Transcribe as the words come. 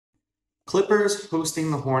Clippers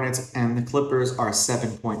hosting the Hornets, and the Clippers are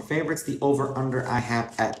 7-point favorites. The over-under I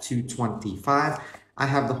have at 225. I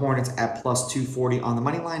have the Hornets at plus 240 on the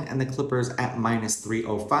money line and the Clippers at minus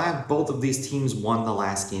 305. Both of these teams won the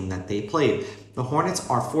last game that they played. The Hornets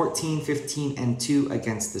are 14, 15, and 2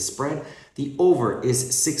 against the spread. The over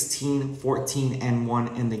is 16, 14, and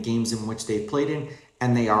 1 in the games in which they played in,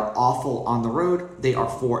 and they are awful on the road. They are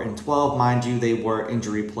 4 and 12. Mind you, they were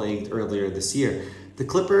injury plagued earlier this year. The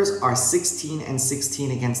Clippers are 16 and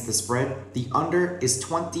 16 against the spread. The under is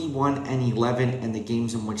 21 and 11 in the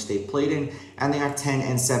games in which they played in, and they are 10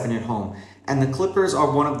 and 7 at home. And the Clippers are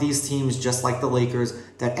one of these teams, just like the Lakers,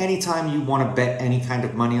 that anytime you want to bet any kind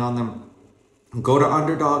of money on them, go to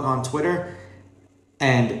Underdog on Twitter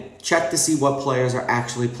and check to see what players are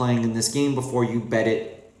actually playing in this game before you bet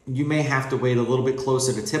it. You may have to wait a little bit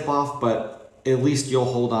closer to tip-off, but at least you'll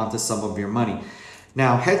hold on to some of your money.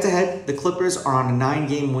 Now, head-to-head, the Clippers are on a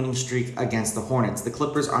 9-game winning streak against the Hornets. The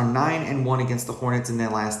Clippers are 9 and 1 against the Hornets in their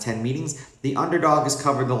last 10 meetings. The underdog has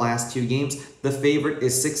covered the last 2 games. The favorite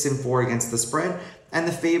is 6 and 4 against the spread, and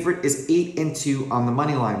the favorite is 8 and 2 on the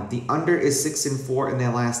money line. The under is 6 and 4 in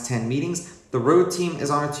their last 10 meetings. The road team is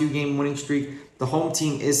on a 2-game winning streak. The home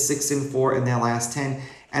team is 6 and 4 in their last 10,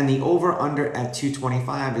 and the over/under at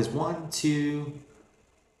 225 is 1, 2,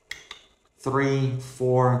 3,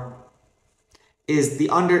 4. The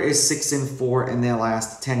under is 6 and 4 in their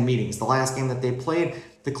last 10 meetings. The last game that they played,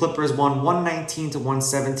 the Clippers won 119 to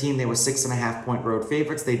 117. They were 6.5-point road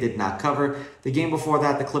favorites. They did not cover. The game before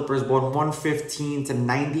that, the Clippers won 115 to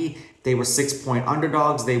 90. They were 6-point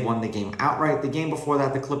underdogs. They won the game outright. The game before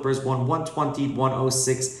that, the Clippers won 120 to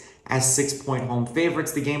 106 as 6-point home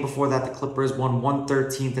favorites. The game before that, the Clippers won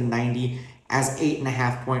 113 to 90 as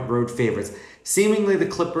 8.5-point road favorites. Seemingly, the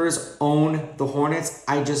Clippers own the Hornets.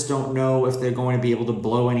 I just don't know if they're going to be able to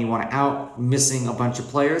blow anyone out, missing a bunch of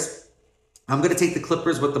players. I'm going to take the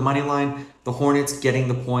Clippers with the money line, the Hornets getting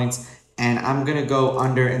the points, and I'm going to go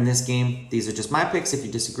under in this game. These are just my picks. If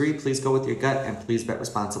you disagree, please go with your gut, and please bet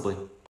responsibly.